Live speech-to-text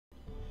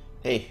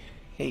Hey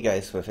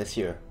guys, WevHez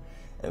here,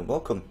 and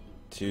welcome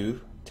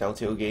to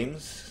Telltale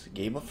Games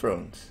Game of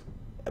Thrones.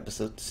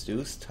 Episode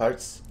 2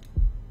 starts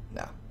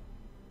now.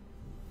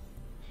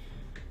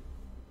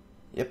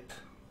 Yep,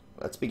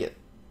 let's begin.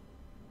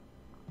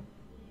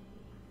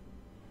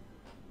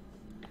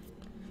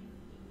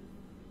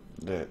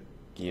 The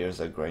gears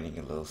are grinding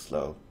a little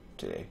slow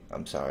today.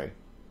 I'm sorry.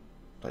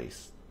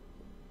 Please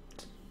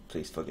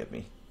forgive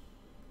me.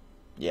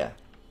 Yeah.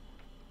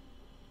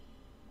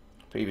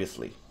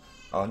 Previously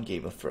on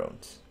Game of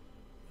Thrones.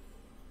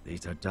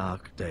 These are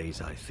dark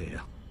days, I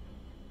fear.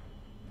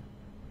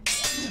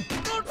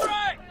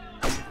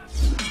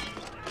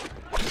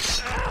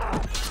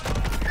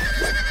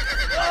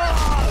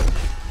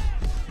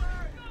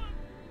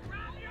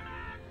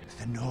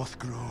 The North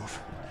Grove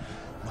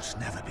must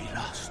never be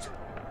lost.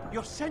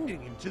 You're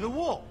sending him to the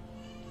wall?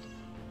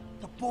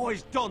 The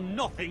boy's done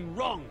nothing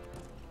wrong.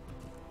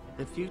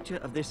 The future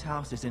of this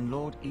house is in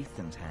Lord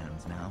Ethan's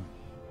hands now.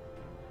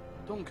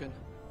 Duncan,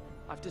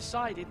 I've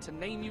decided to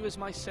name you as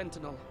my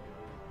sentinel.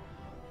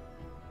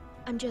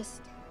 I'm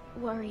just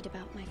worried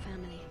about my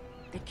family.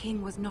 The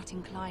king was not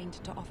inclined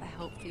to offer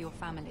help for your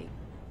family.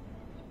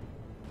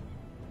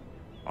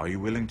 Are you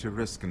willing to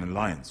risk an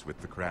alliance with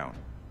the Crown?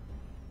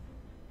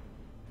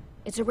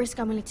 It's a risk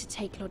I'm willing to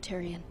take, Lord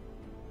Tyrion.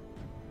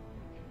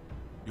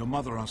 Your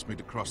mother asked me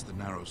to cross the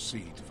narrow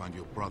sea to find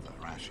your brother,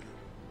 Asher.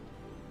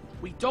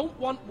 We don't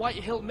want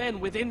Whitehill men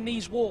within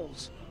these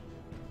walls.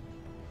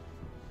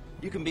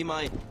 You can be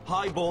my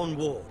highborn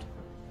ward.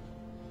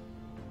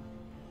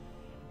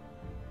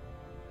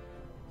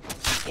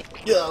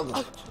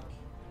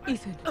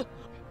 Ethan.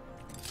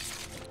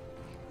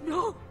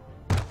 No!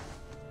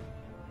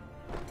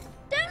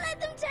 Don't let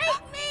them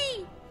take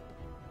me!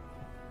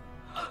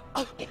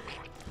 My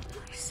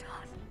son.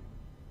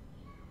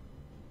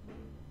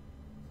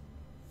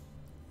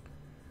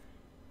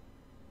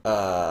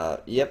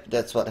 Yep,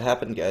 that's what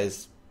happened,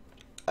 guys.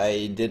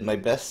 I did my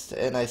best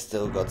and I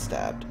still got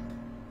stabbed.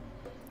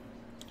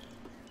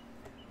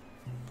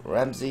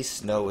 Ramsay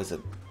Snow is a...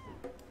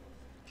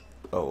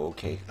 Oh,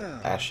 okay.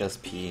 Asha's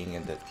peeing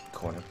in the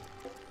corner.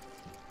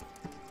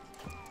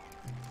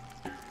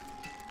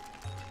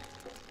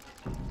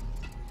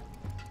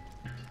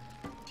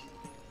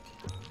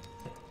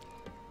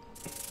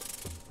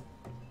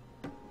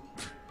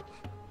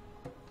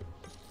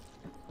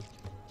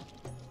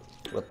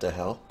 What the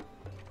hell?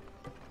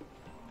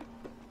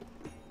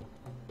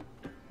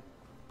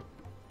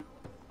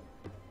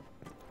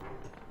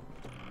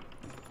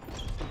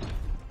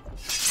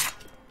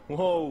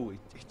 Whoa,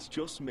 it's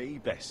just me,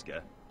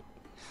 Beskar.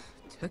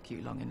 Took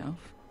you long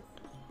enough.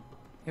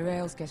 Your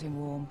ale's getting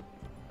warm.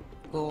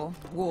 Or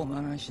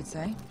warmer, I should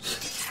say.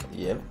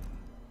 Yep.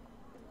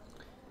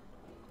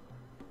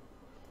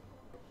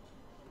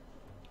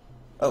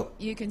 Oh,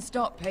 You can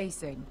stop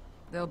pacing.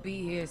 They'll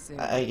be here soon.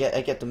 I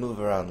get to move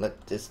around.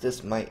 Is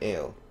this my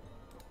ale?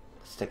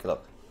 Let's take a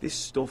look. This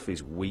stuff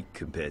is weak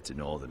compared to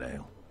Northern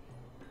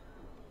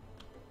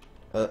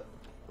Ale.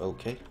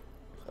 Okay.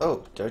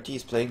 Oh,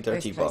 Dirty's playing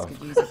Dirty This place Bar.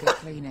 could use a good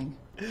cleaning.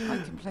 I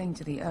complained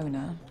to the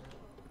owner,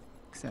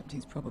 except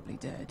he's probably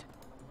dead.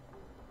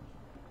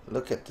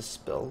 Look at the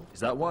spill. Is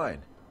that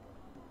wine?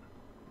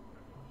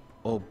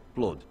 Or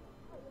blood?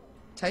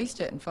 Taste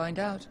it and find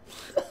out.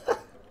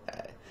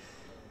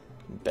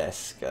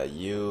 Beska,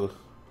 you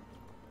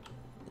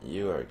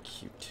are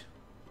cute.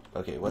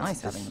 Okay, what's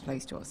Nice this? having the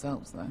place to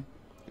ourselves, though.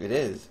 It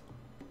is.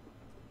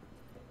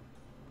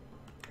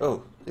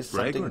 Oh, it's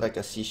something Fragrant. like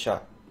a sea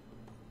shot.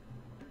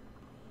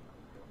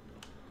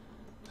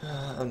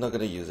 I'm not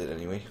gonna use it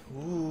anyway.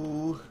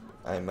 Ooh,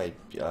 I might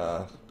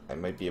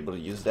be able to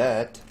use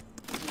that.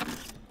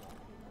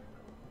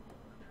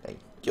 Thank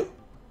you.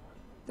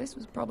 This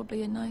was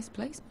probably a nice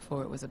place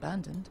before it was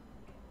abandoned.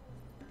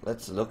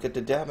 Let's look at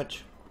the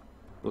damage.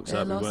 Looks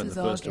Their like we weren't losses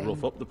the are first to rough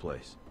gain. up the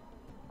place.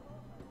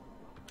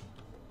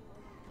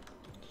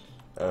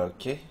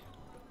 Okay,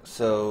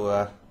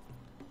 so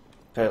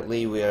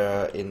apparently we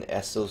are in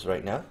Essos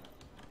right now.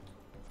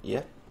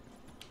 Yeah.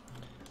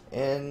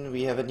 And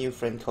we have a new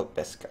friend called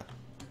Beska.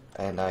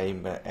 And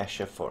I'm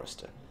Asher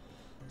Forrester.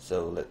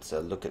 So let's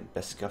look at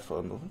Beska for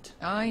a moment.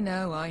 I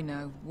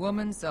know.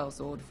 Woman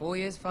sellsword, 4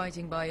 years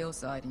fighting by your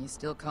side and you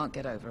still can't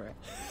get over it.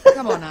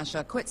 Come on,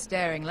 Asher, quit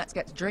staring. Let's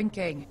get to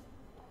drinking.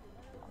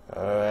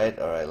 Alright,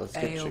 let's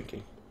get Ale.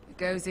 drinking. It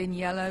goes in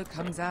yellow,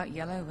 comes out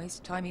yellow. Waste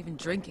of time even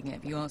drinking it,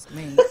 if you ask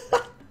me.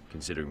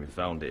 Considering we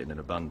found it in an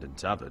abandoned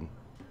tavern,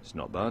 it's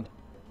not bad.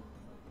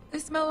 They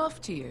smell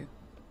off to you.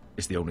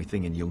 It's the only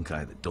thing in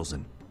Yunkai that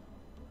doesn't.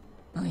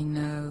 I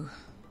know.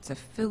 It's a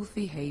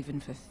filthy haven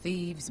for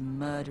thieves,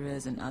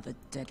 murderers, and other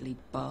deadly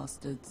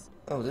bastards.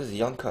 Oh, this is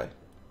Yunkai.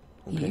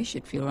 Okay. You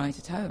should feel right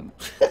at home.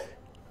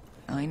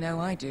 I know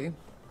I do.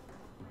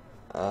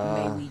 May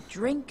Uh, we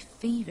drink,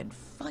 thieve, and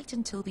fight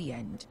until the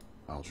end.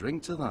 I'll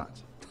drink to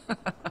that.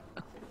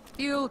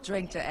 You'll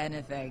drink to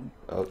anything.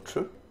 oh,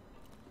 true.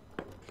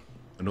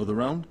 Another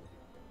round?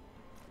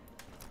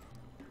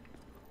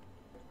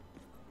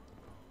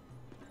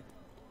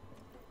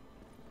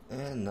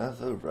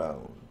 Another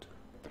round.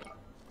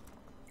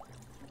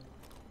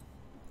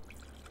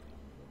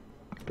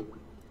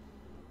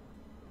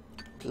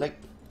 like...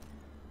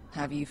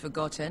 Have you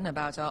forgotten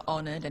about our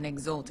honored and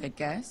exalted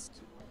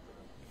guest?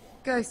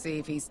 Go see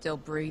if he's still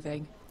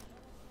breathing.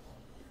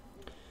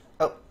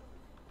 Oh.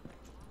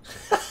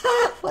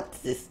 What's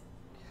this?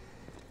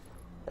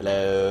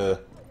 Hello.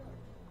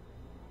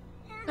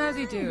 How's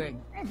he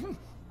doing?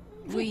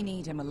 We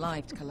need him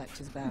alive to collect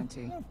his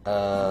bounty.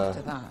 Uh...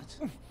 After that.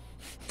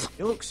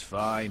 He looks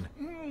fine.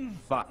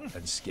 Fat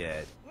and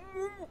scared.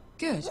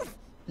 Good.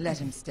 Let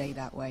him stay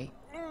that way.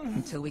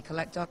 Until we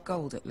collect our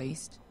gold, at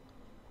least.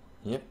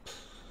 Yep.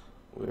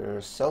 We're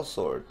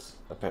sellswords,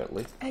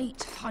 apparently.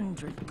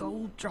 800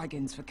 gold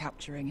dragons for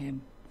capturing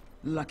him.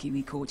 Lucky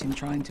we caught him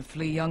trying to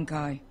flee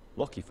Yunkai.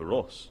 Lucky for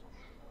us.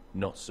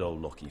 Not so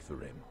lucky for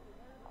him.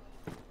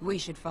 We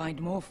should find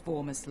more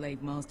former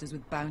slave masters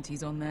with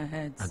bounties on their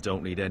heads. I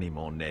don't need any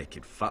more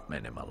naked fat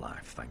men in my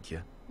life, thank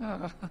you.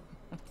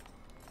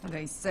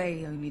 They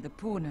say only the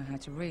poor know how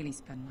to really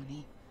spend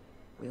money.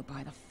 We'll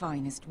buy the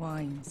finest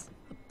wines,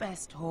 the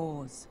best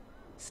whores,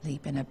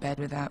 sleep in a bed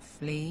without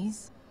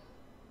fleas.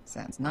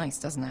 Sounds nice,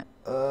 doesn't it?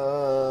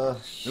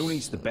 Who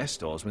needs the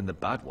best whores when the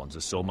bad ones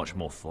are so much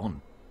more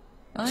fun?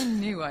 I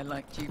knew I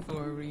liked you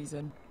for a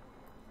reason.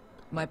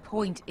 My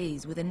point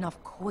is, with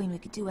enough coin we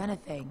could do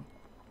anything.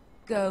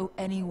 Go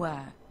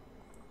anywhere.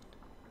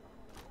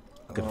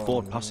 I could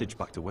afford passage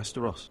back to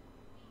Westeros.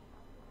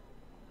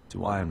 To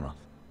Ironrath.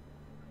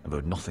 I've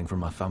heard nothing from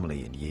my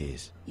family in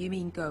years. You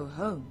mean go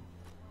home?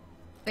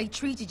 They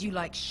treated you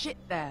like shit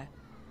there.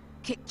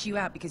 Kicked you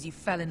out because you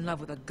fell in love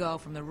with a girl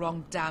from the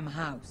wrong damn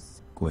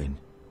house. Gwyn.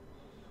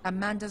 A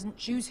man doesn't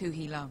choose who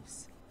he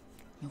loves.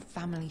 Your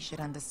family should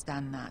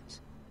understand that.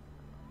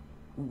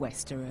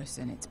 Westeros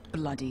and its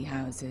bloody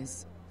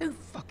houses. Who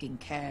fucking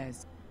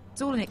cares?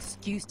 It's all an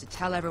excuse to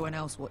tell everyone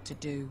else what to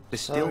do. They're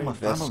still my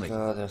family.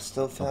 They're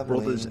still family. My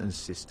brothers and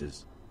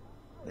sisters.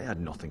 They had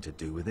nothing to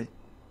do with it.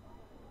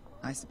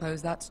 I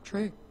suppose that's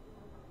true.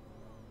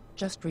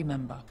 Just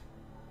remember,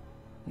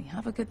 we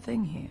have a good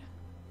thing here.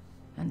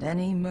 And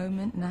any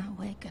moment now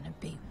we're gonna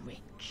be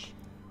rich.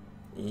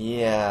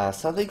 Yeah,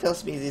 something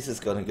tells me this is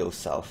gonna go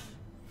south.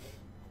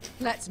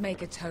 Let's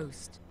make a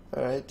toast.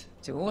 Alright.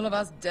 To all of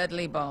us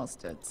deadly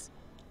bastards.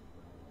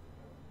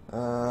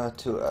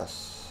 To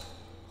us.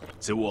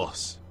 To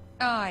us.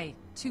 Aye,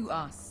 to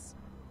us.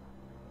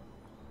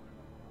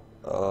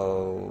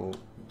 Oh,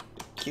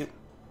 cute.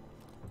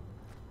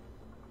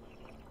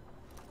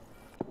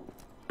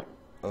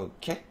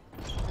 Okay.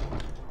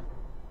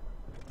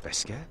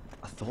 Vesker?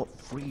 I thought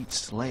freed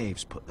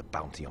slaves put the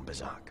bounty on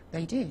Berserk.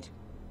 They did.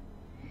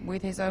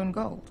 With his own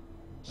gold.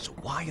 So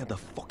why are the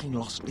fucking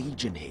Lost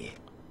Legion here?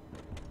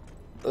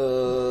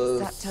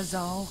 That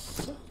Tazal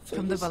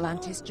from the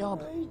Volantis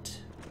job. Right.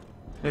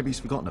 Maybe he's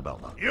forgotten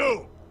about that.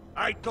 You!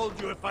 I told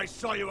you if I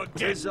saw you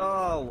again,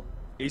 Tazal!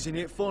 Isn't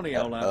it funny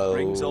how that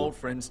brings old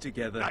friends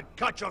together? I'd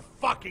cut your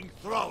fucking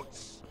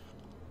throats!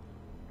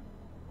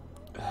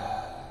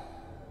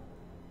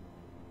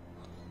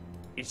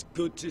 It's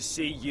good to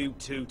see you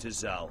too,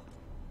 Tazal.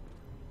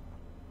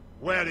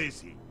 Where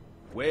is he?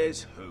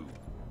 Where's who?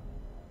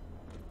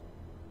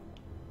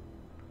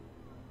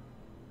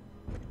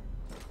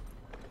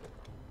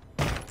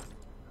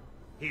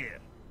 Here.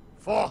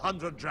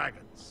 400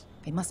 dragons.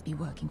 They must be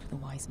working for the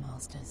Wise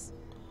Masters.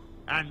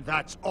 And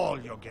that's all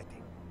you're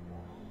getting.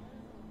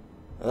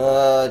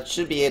 It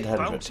should be 800.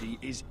 Bounty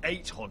is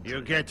 800.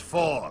 You get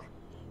 4.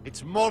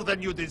 It's more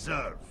than you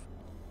deserve.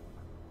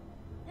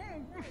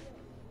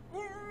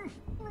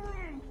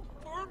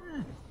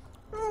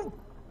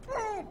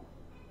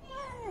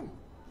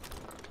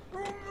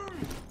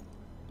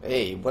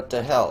 Hey, what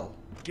the hell?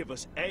 Give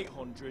us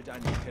 800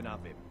 and you can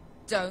have him.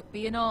 Don't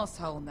be an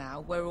asshole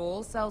now. We're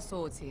all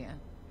sellswords here.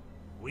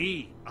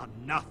 We are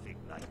nothing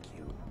like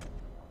you.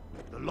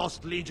 The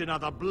Lost Legion are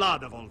the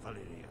blood of all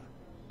Valyria.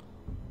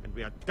 And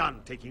we are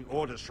done taking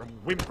orders from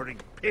whimpering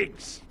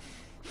pigs.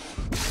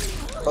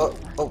 Oh,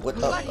 what?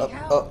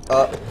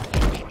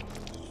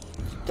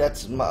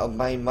 That's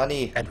my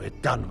money. And we're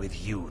done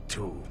with you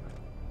too.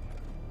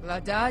 La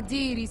da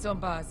diri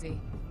sombazi.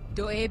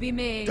 Do ebi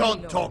me.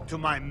 Don't talk to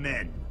my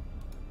men.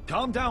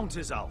 Calm down,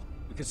 Tazal.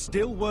 We can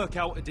still work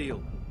out a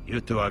deal.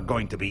 You two are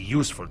going to be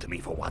useful to me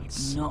for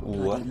once. Not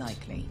bloody What?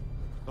 likely.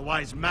 The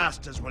Wise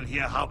Masters will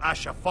hear how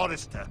Asher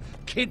Forrester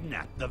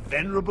kidnapped the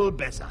venerable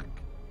Bezak.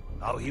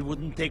 How he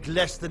wouldn't take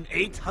less than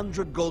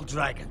 800 gold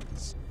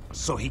dragons.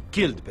 So he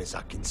killed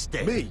Bezak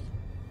instead. Me?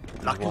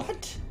 Luckily,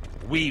 What?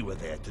 we were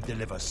there to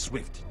deliver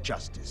swift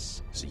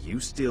justice. So you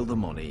steal the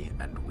money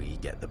and we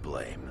get the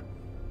blame.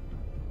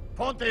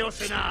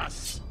 Ponteos en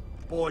as!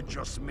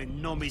 Pojos me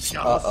nomi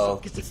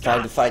Uh-oh, it's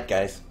time to fight,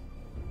 guys.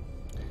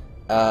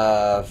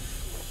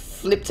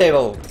 Flip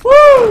table. Woo!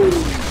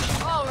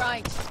 All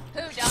right.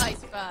 Who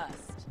dies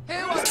first?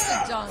 Who wants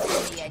to dance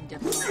at the end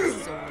of my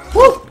sword?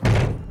 Woo!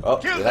 Oh,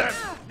 Kill did them!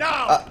 I-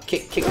 Now!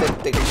 kick the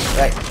thing.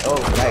 Right. Oh,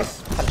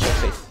 nice. Punch your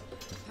face.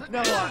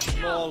 No, that's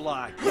more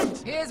like it.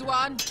 Here's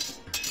one.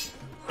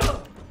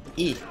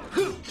 E.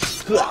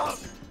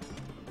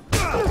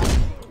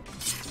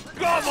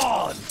 Come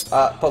on!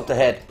 Poke the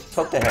head.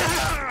 Poke the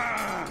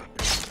head.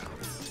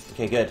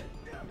 Okay, good.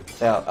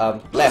 Now,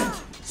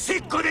 left.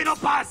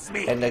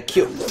 And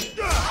Q.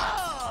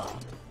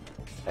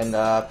 And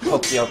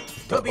poke your...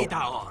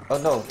 Oh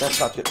no, that's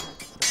not good.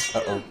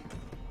 Uh-oh.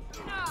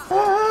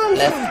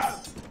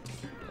 Left.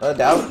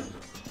 Down.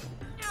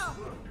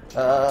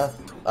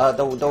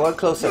 The one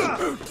closer.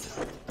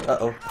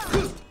 Uh-oh.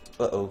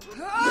 Uh-oh.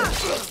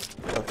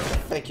 Okay,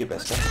 thank you,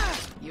 Bester.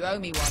 You owe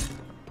me one.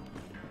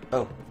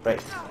 Oh,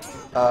 right.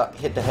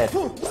 Hit the head. I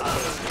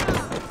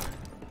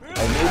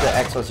knew the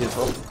axe was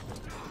useful.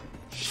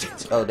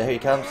 Oh, there he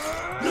comes.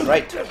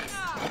 Right.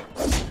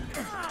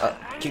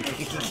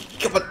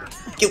 Come on.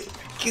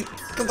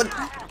 Come on.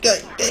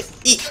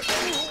 Eat.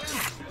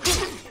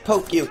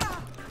 Poke you.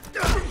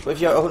 With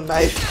your own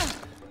knife.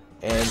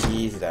 And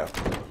he's down.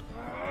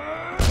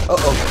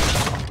 Uh-oh.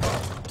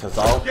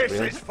 Tazal,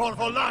 really? For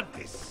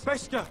Volantis.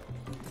 Bester!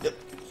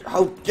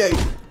 How dare you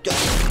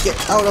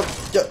get out of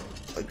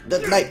the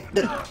knife,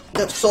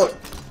 the sword.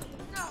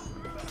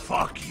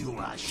 Fuck you,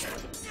 Ash.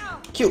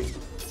 Cute.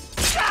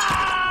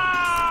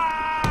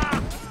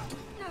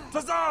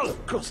 Tazal!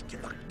 Kosti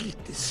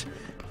Lagitis.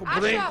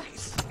 Alright.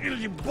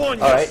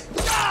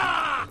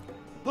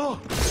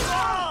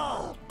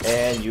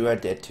 And you are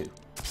dead too.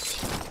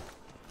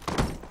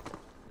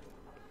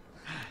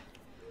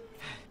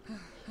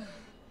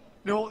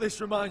 You know what this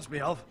reminds me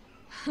of?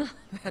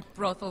 That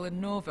brothel in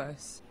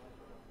Novos.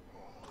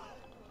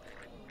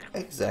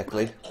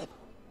 Exactly.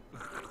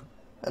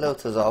 Hello,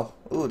 Tazal.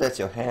 Ooh, that's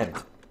your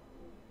hand.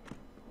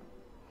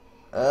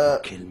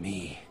 Kill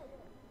me,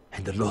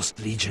 and the Lost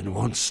Legion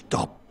won't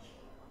stop.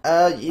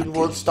 It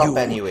won't stop you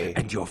anyway.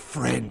 And your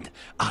friend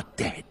are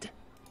dead.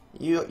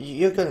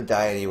 You're gonna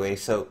die anyway,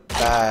 so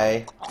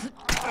die.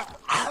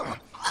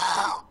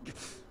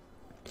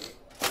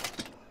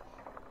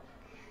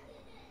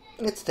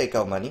 Let's take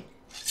our money.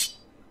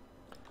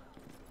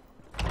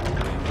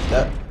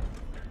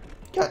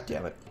 God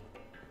damn it.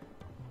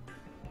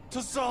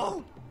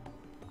 Tazal!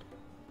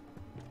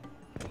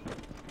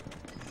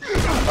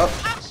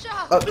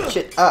 Oh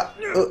shit,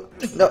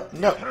 no.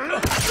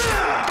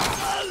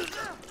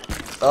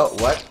 Oh,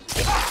 what?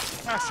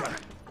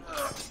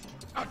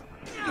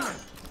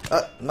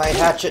 My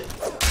hatchet.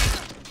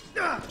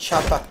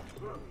 Chopper.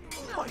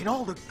 What in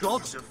all the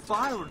gods of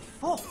fire and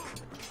fuck?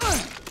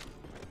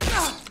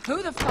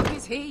 Who the fuck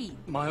is he?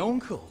 My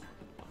uncle.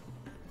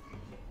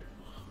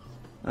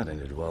 That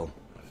ended well.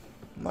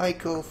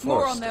 Michael Forster.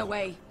 More on their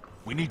way.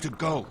 We need to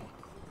go.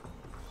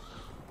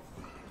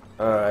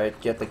 Alright,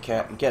 get the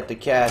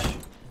cash.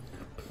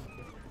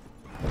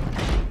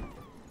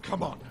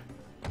 Come on.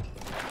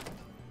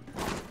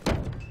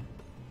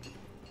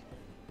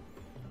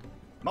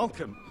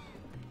 Malcolm.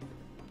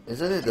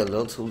 Isn't it a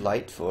little too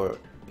light for...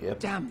 Yep.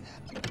 Damn.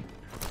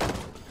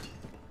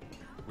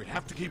 We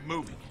have to keep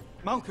moving.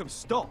 Malcolm,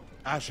 stop.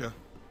 Asher,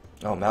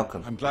 Oh,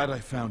 Malcolm. I'm glad I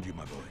found you,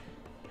 my boy.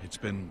 It's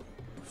been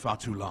far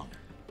too long.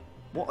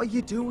 What are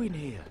you doing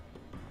here?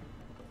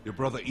 Your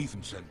brother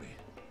Ethan sent me.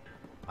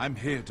 I'm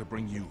here to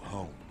bring you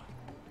home.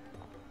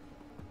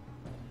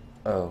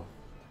 Oh.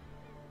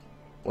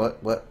 What?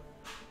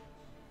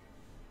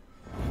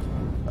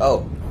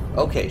 Oh.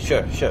 Okay,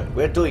 sure.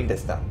 We're doing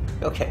this now.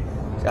 Okay.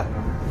 Yeah.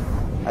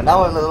 And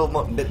now I'm a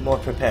little bit more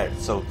prepared,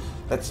 so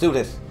let's do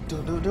this.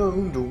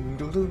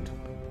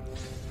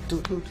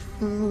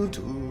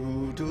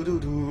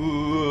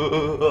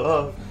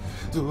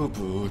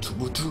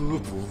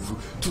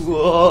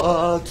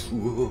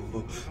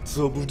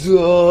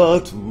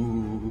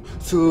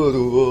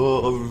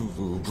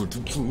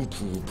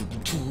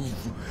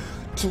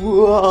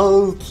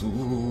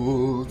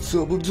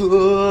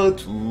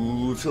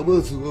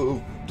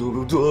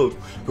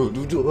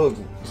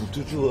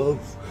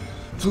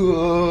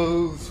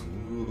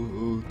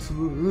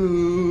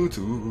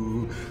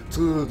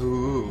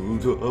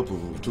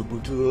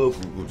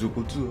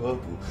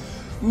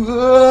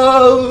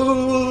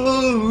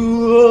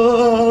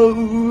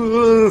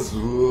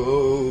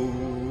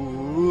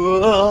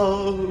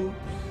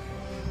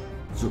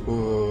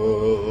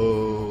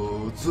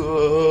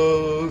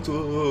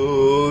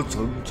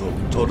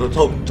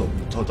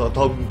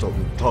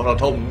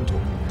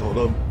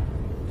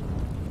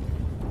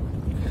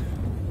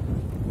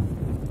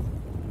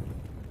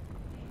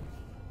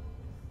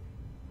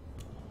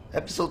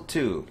 Episode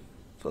 2,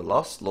 The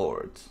Lost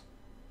Lords.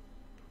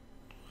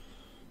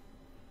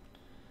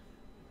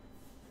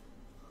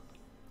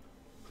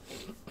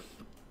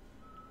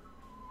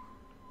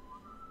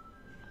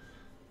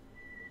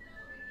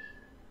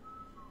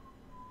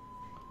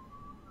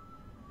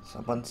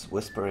 Someone's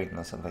whispering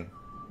or something.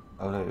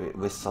 Oh no,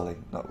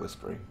 whistling, not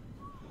whispering.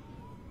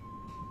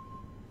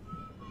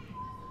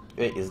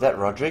 Wait, is that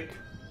Roderick?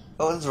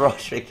 Oh, it's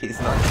Roderick,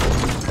 he's not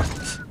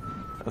dead.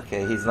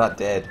 Okay, he's not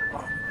dead.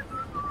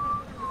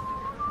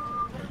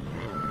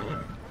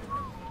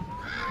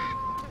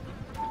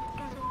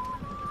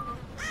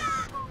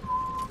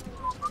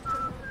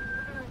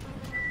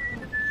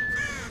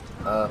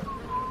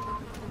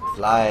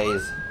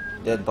 Flies,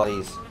 dead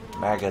bodies,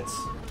 maggots,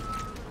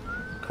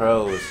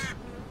 crows.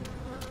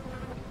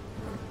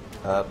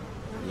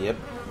 Yep.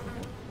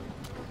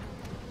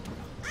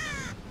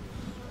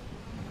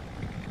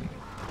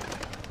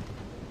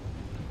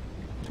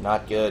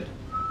 Not good.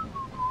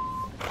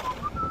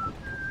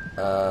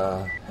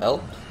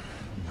 Help?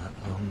 Not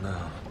long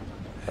now.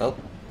 Help?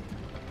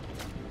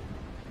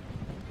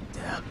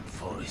 Damn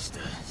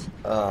Foresters.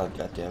 Oh,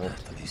 god damn it.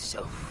 They're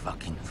so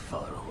fucking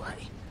far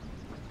away.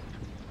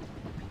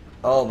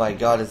 Oh my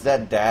god, is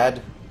that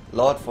Dad?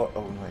 Lord for...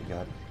 Oh my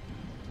god.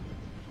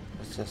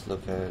 Let's just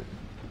look at it.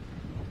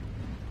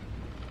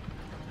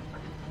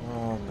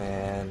 Oh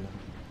man.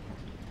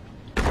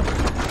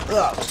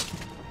 Ugh.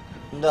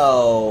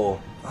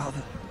 No.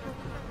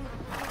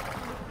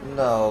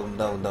 No,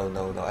 no, no,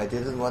 no, no. I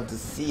didn't want to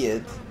see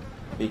it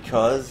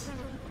because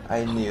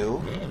I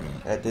knew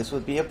that this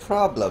would be a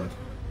problem.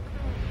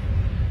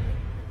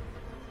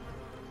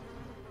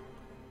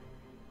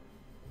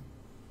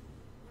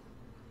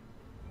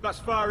 That's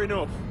far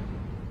enough.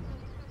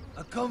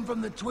 I come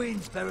from the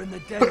twins bearing the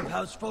dead of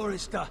House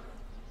Forrester.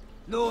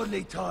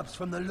 Lordly types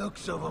from the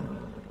looks of them.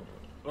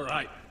 All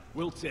right,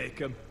 we'll take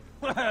them.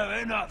 Well,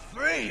 they're not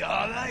free,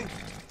 are they?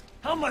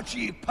 How much are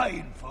you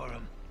paying for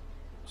them?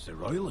 Sir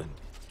Royland.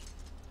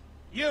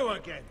 You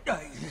again. What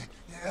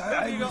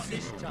have you got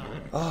this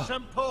time? Oh,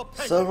 Some poor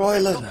peasant Sir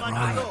Royland. up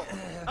like a dog.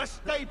 A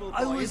stable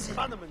boy in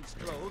Bannerman's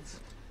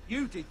clothes.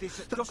 You did this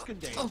at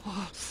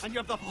Duskendale, and you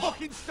have the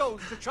fucking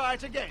stones to try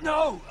it again.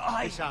 No,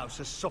 This house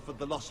has suffered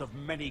the loss of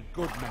many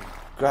good men.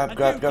 Grab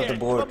the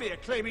board. Come here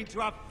claiming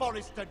to have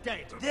Forrester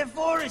dead. they're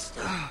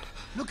Forrester.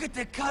 Look at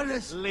the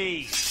colours.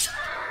 Leave.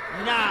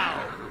 Now.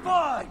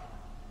 Fine.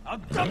 I'll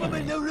dump them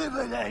in the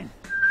river then.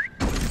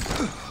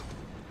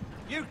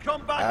 You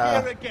come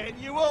back here again,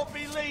 you won't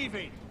be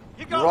leaving.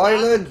 You got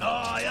Royland!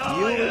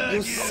 that?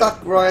 You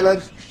suck,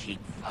 Royland! Sheep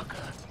fucker.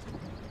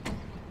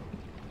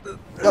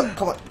 No,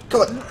 come on,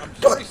 come on,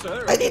 come on!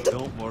 Sir. I need to...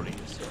 Don't worry,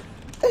 sir.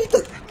 I need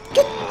to...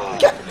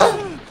 Get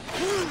out!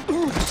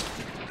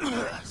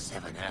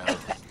 7 hours.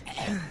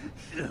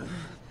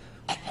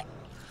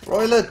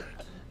 Royland!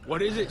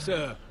 What is it,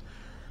 sir?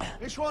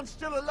 This one's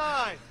still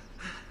alive.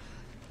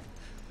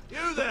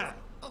 You there?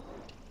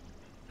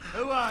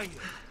 Who are you?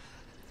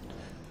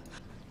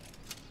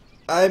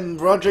 I'm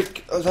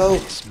Roderick, although...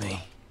 It's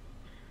me.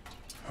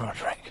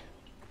 Roderick.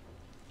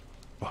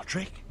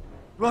 Roderick?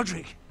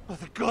 Roderick? Oh,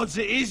 the gods,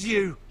 it is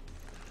you!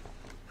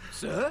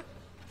 Sir?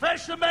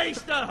 Fetch the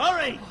maester,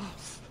 hurry!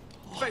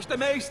 Fetch the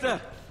maester!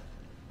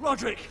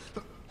 Roderick!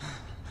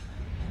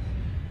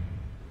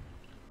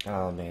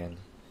 Oh man.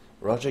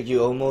 Roderick,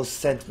 you almost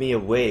sent me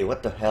away,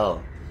 what the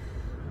hell?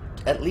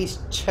 At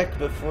least check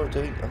before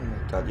doing... Oh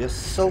my god, you're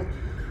so...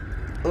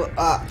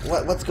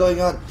 what's going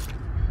on?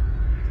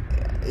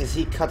 Is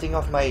he cutting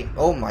off my...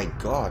 Oh my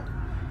god.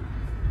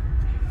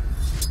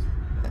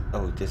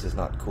 Oh, this is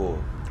not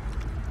cool.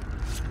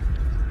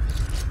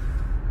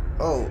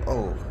 Oh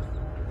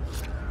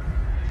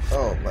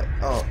my...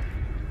 Oh.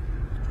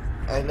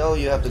 I know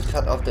you have to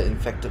cut off the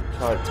infected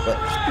parts, but...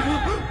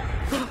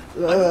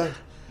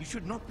 You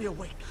should not be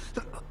awake.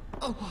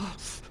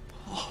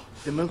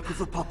 The milk of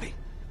the poppy.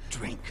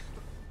 Drink.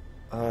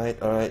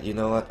 Alright, you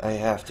know what? I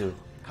have to.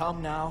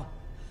 Come now.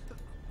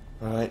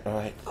 Alright.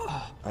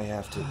 I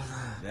have to.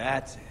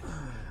 That's it.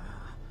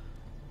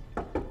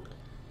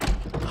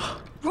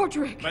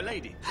 Roderick! My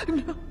lady.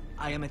 No.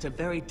 I am at a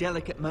very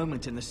delicate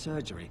moment in the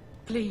surgery.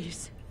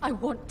 Please, I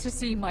want to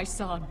see my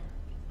son.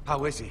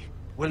 How is he?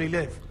 Will he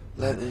live?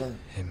 Let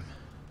him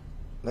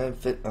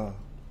fit... Oh.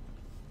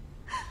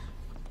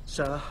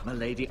 Sir, my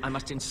lady, I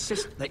must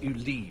insist that you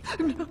leave.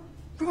 No.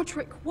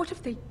 Roderick, what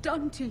have they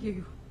done to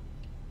you?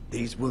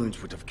 These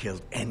wounds would have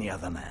killed any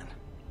other man.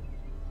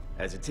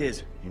 As it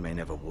is, you may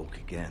never walk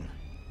again.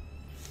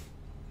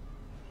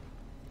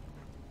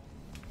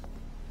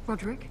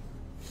 Roderick?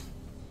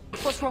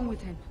 What's wrong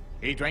with him?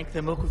 He drank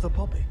the milk of the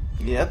poppy.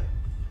 Yep.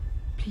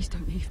 Please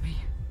don't leave me.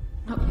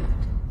 Not yet.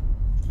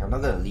 I'm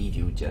not gonna leave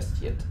you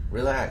just yet.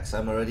 Relax,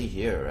 I'm already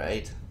here,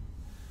 right?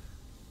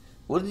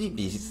 Wouldn't it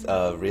be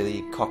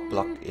really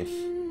cockblock if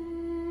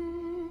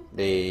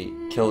they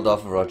killed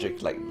off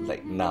Roderick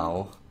like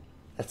now?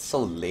 That's so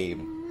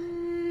lame.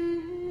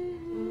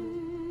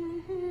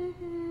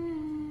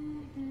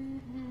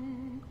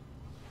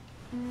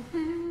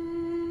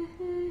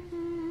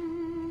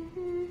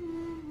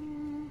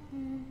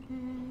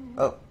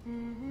 Oh,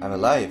 I'm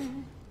alive.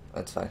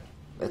 That's fine.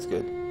 That's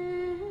good.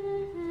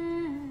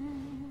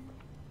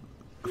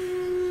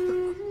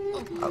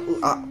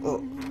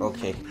 Oh,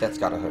 okay, that's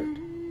gotta hurt.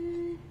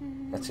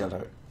 That's gotta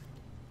hurt.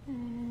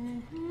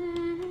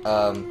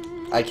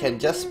 I can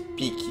just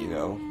speak, you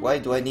know. Why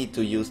do I need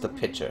to use the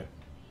picture?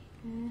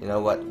 You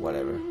know what?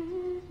 Whatever.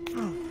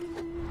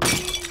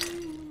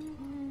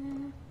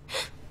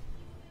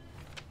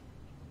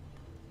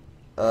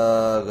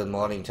 Good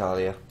morning,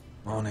 Talia.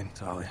 Morning,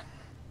 Talia.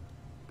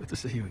 Good to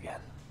see you again.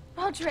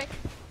 Roderick,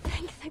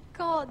 thank the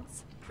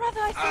gods.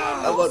 Brother, I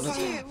thought I lost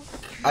you.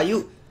 Are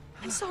you...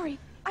 I'm sorry.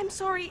 I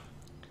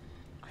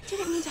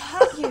didn't mean to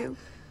hurt you.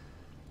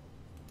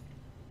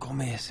 Come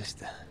here,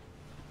 sister.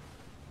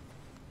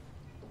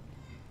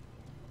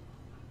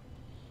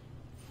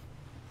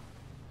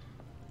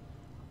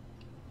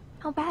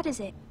 How bad is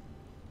it?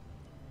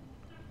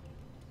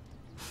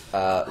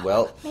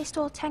 Well,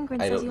 Maester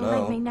Tengrin I says don't your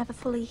leg know. may never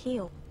fully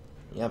heal.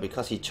 Yeah,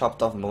 because he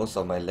chopped off most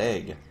of my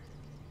leg.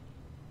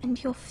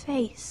 And your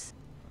face.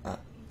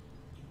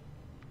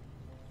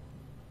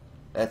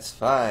 That's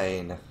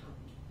fine.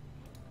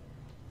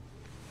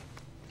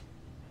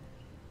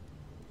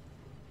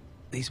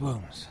 These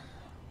wounds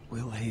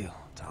will heal,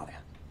 Talia.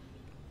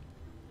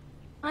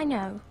 I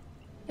know.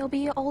 You'll be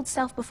your old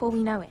self before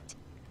we know it.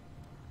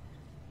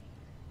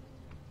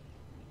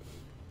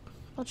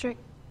 Roderick,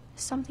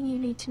 there's something you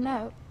need to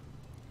know.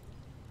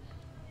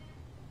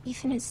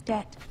 Ethan is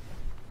dead.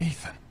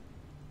 Ethan?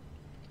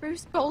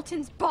 Bruce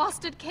Bolton's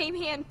bastard came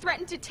here and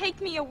threatened to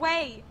take me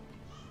away.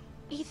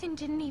 Ethan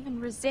didn't even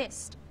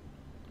resist.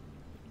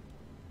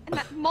 And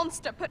that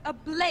monster put a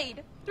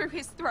blade through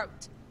his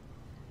throat.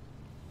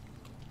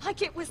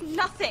 Like it was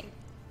nothing.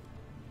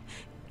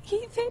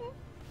 Ethan?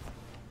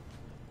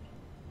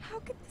 How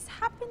could this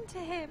happen to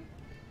him?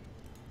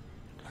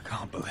 I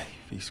can't believe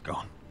he's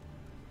gone.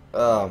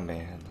 Oh,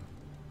 man.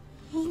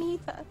 Me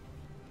neither.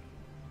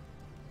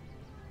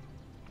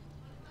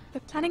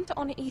 They're planning to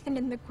honor Ethan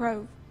in the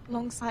Grove,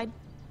 alongside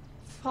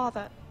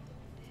Father.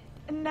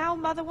 And now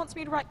Mother wants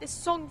me to write this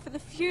song for the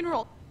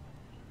funeral.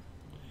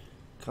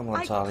 Come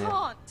on, Talia. I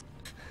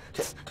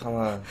can't. Come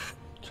on.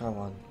 Come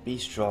on. Be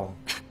strong.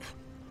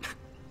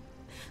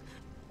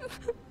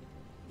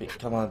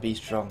 Come on, be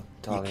strong,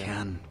 Talia. You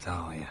can,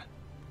 Talia.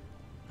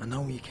 I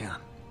know you can.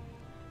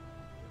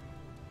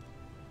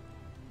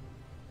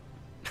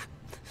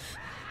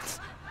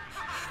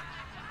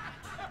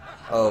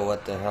 Oh,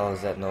 what the hell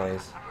is that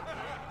noise?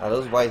 Are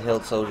those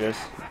White-Hill soldiers?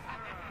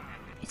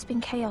 It's been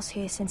chaos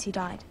here since he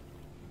died.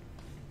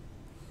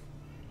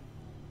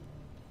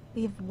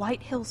 We have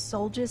White Hill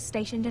soldiers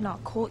stationed in our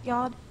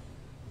courtyard.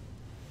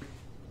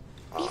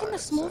 Even the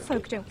small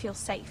folk don't feel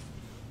safe.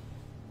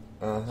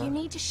 You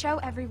need to show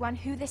everyone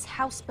who this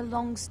house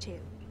belongs to.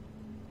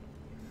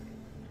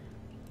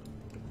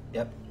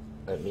 Yep.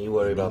 Let me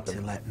worry about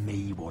them. Let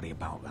me worry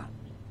about that.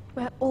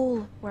 We're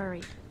all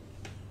worried.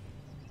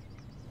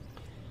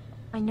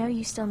 I know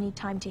you still need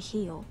time to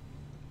heal,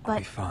 I'll but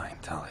be fine,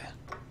 Talia.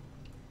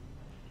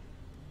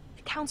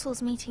 the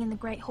council's meeting in the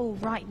Great Hall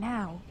right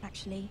now,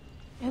 actually.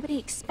 Nobody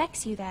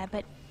expects you there,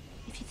 but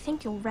if you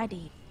think you're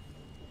ready...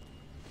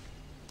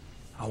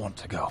 I want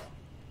to go.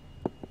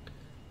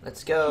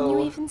 Let's go. Can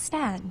you even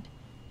stand?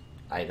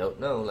 I don't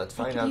know. Let's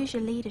They find could out. use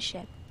your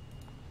leadership.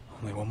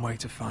 Only one way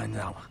to find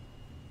out.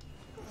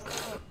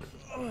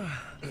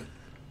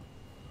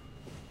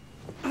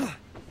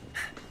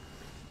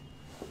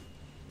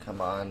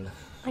 Come on.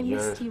 I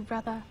missed you,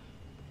 brother.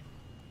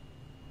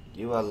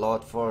 You are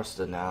Lord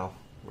Forrester now,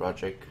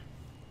 Roderick.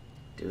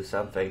 Do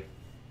something.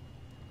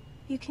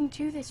 You can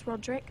do this,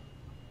 Roderick.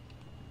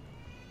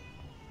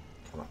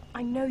 Come on.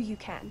 I know you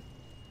can.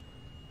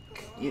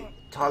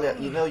 Talia,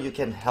 you know you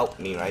can help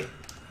me, right?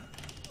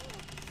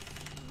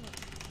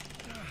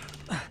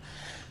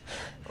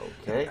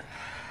 Okay.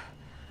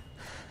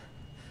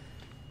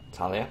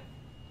 Talia,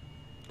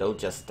 don't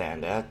just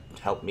stand there.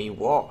 Help me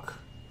walk.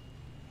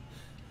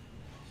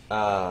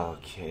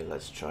 Okay,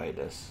 let's try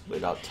this.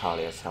 Without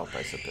Talia's help,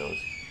 I suppose.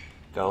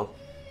 Go.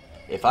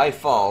 If I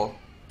fall...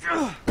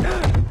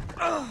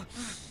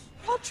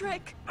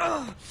 Roderick!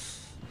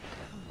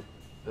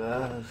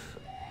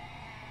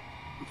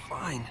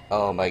 Fine.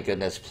 Oh my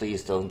goodness,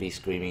 please don't be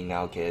screaming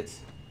now,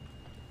 kids.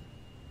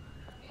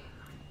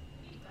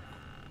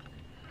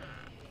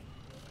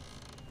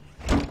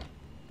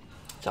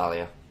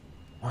 Talia.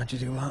 Why'd you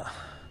do that?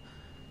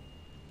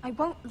 I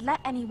won't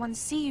let anyone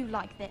see you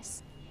like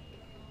this.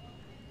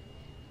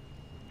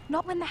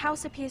 Not when the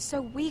house appears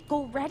so weak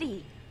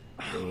already.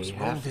 I was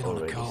wounded on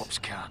the corpse,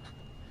 Cat.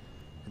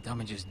 The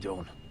damage is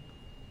done.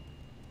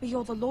 But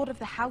you're the lord of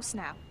the house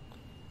now.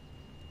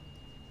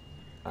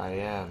 I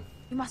am.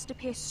 You must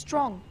appear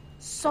strong,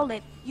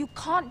 solid. You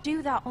can't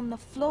do that on the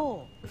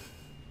floor.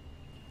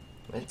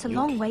 It's a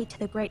long way to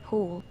the Great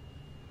Hall.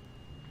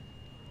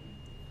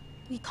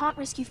 We can't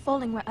risk you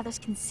falling where others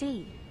can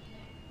see.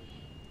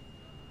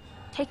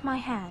 Take my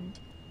hand.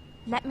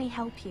 Let me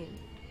help you.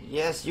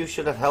 Yes, you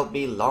should have helped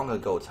me long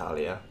ago,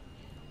 Talia.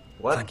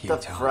 What Thank you, the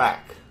Talia.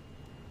 frack?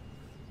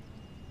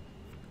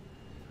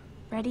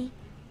 Ready?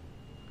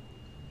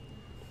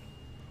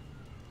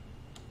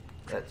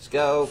 Let's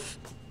go.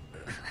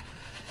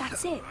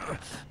 That's it.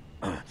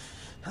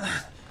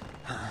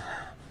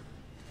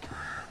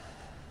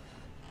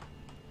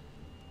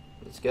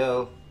 Let's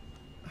go.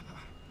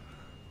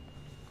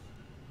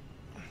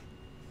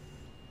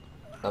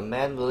 A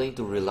man willing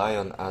to rely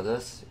on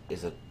others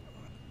is a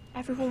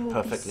Everyone will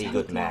perfectly be so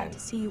good glad man. to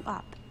see you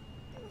up.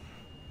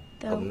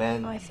 Though A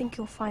man I think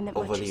you'll find that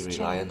much overly has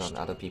reliant changed.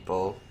 on other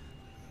people.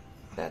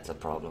 That's a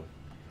problem.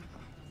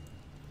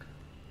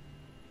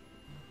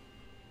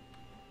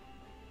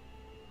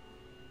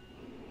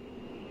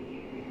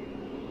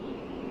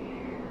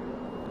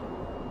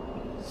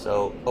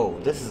 So, oh,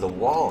 this is the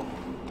wall.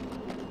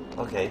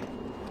 Okay,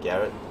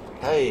 Garrett.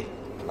 Hey,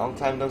 long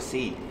time no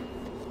see.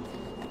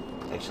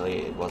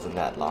 Actually, it wasn't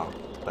that long,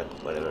 but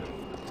whatever.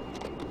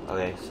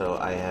 Okay, so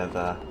I have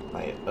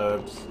my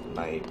herbs,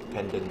 my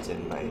pendants,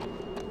 and my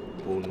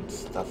wound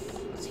stuff.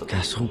 Let's look.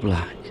 Castle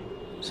Black.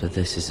 So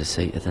this is the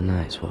seat of the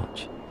Night's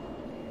Watch.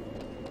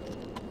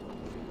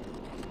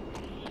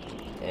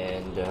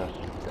 And the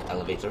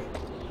elevator.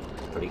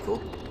 Pretty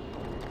cool.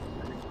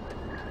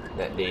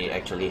 That they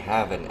actually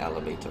have an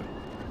elevator.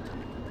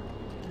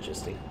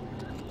 Interesting.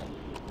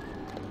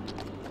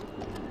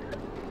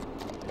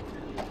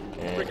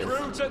 And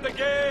Recruits at the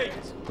gate!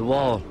 The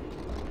wall.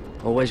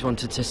 Always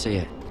wanted to see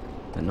it,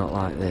 but not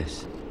like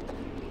this.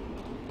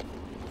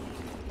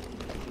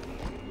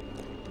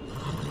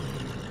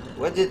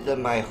 where did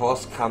my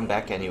horse come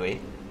back anyway?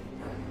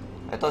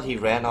 I thought he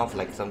ran off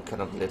like some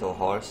kind of little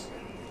horse.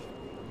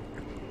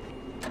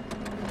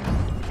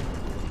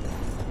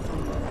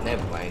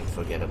 Never mind,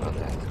 forget about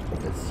that.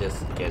 Let's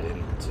just get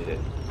into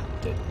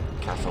the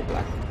Castle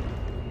Black.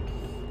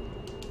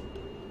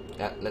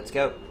 Yeah, let's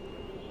go.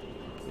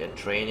 The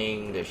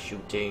training, the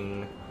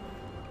shooting.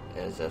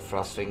 There's a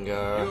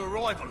Frostfinger. Your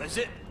arrival, is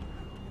it?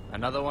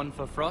 Another one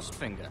for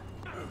Frostfinger.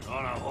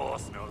 On a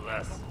horse, no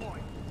less.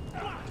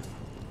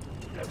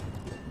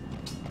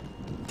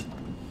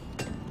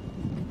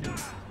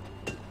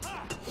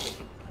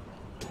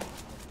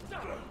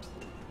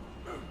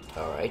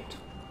 Alright.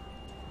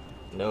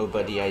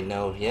 Nobody I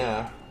know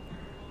here.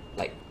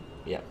 Like,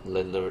 yeah,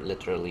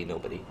 literally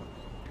nobody.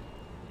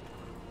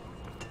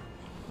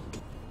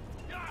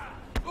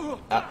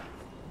 Ah.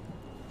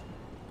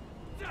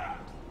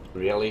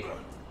 Really?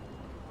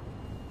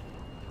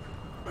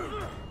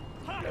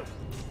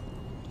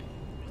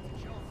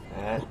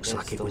 Looks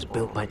like it was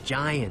built by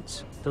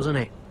giants, doesn't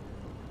it?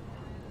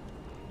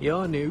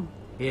 You're new,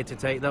 here to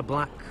take the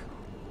black.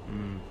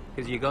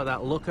 Because you got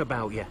that look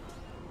about you.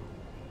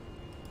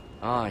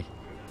 Aye,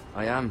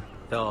 I am.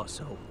 Thought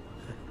so.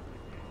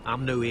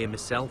 I'm new here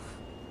myself.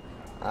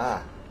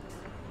 Ah.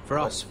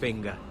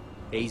 Frostfinger.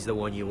 He's the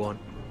one you want.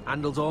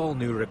 Handles all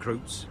new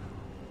recruits.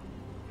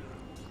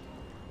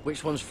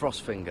 Which one's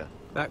Frostfinger?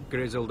 That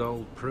grizzled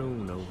old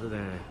prune over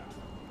there.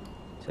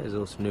 Says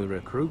us new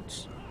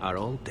recruits are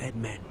all dead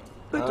men.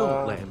 But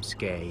don't let him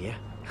scare you.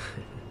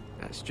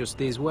 That's just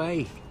his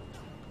way.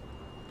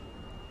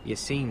 You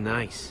seem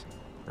nice.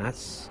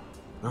 That's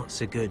not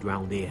so good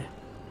round here.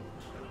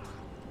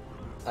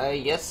 I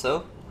guess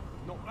so.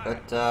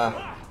 But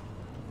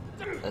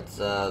let's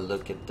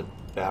look at the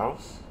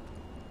barrels.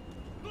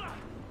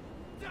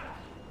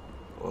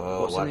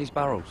 Whoa, What's in these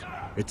barrels?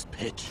 It's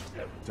pitch.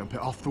 Dump it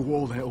off the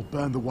wall and it'll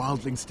burn the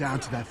wildlings down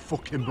to their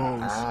fucking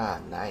bones. Ah,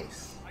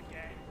 nice.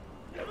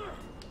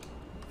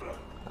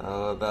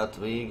 How about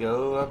we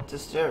go up the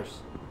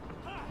stairs?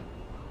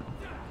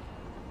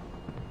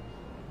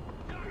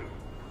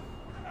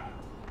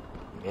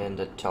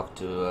 And talk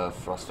to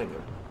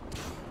Frostfinger.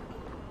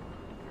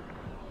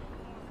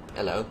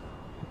 Hello.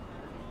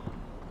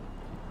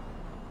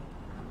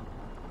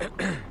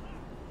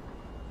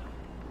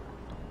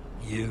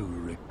 You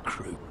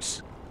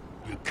recruits.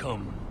 You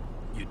come,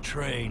 you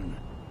train,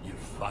 you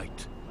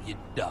fight, you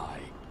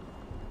die.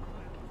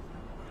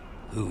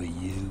 Who are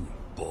you,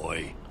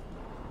 boy?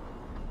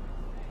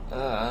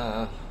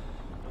 Okay.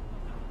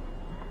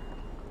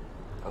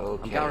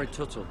 I'm Gary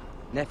Tuttle,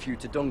 nephew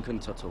to Duncan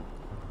Tuttle,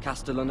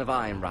 Castellan of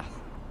Ironrath.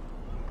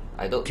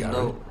 I don't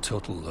know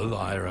Tuttle of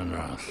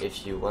Ironrath.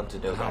 if you want to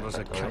know How that. does a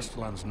but alright.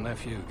 Castellan's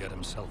nephew get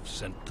himself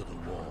sent to the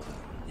wall?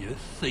 You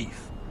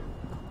thief.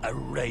 A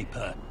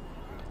raper.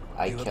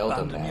 I you killed a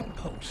abandon man. your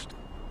post.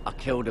 I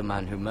killed a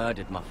man who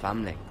murdered my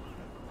family.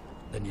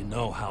 Then you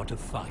know how to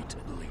fight,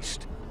 at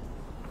least.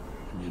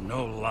 And you're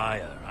no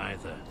liar,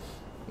 either.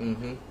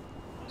 Mm-hmm.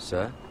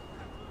 Sir?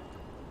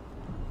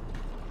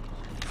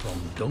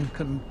 From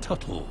Duncan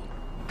Tuttle,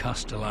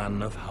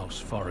 Castellan of House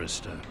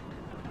Forrester.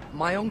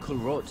 My uncle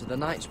wrote to the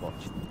Night's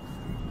Watch.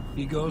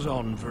 He goes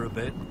on for a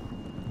bit,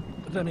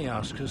 but then he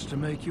asks us to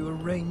make you a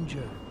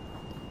ranger.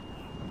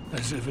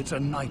 As if it's a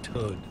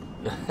knighthood.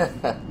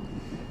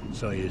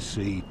 So you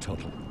see,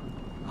 Tuttle,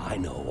 I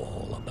know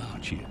all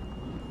about you.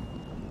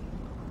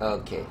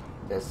 Okay,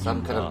 there's some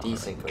You kind of are a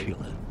decent way.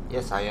 killer.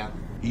 Yes, I am.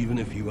 Even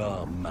if you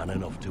are man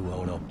enough to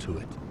own up to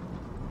it.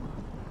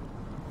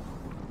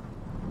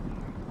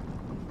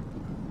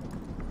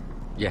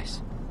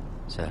 Yes,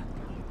 sir.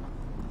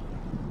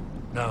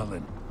 Now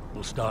then,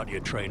 we'll start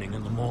your training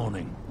in the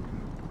morning.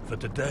 For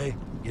today,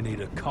 you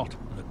need a cot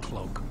and a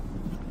cloak.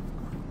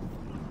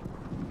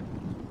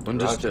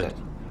 Understood.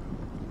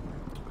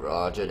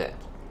 Roger that.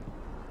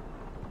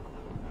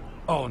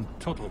 Oh, and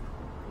Tuttle.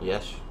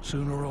 Yes.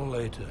 Sooner or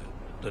later,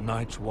 the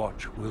Night's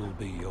Watch will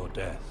be your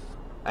death.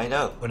 I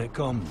know. When it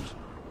comes,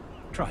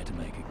 try to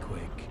make it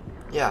quick.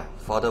 Yeah,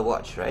 for the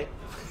watch, right?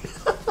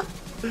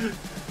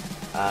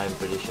 I'm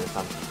pretty sure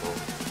some people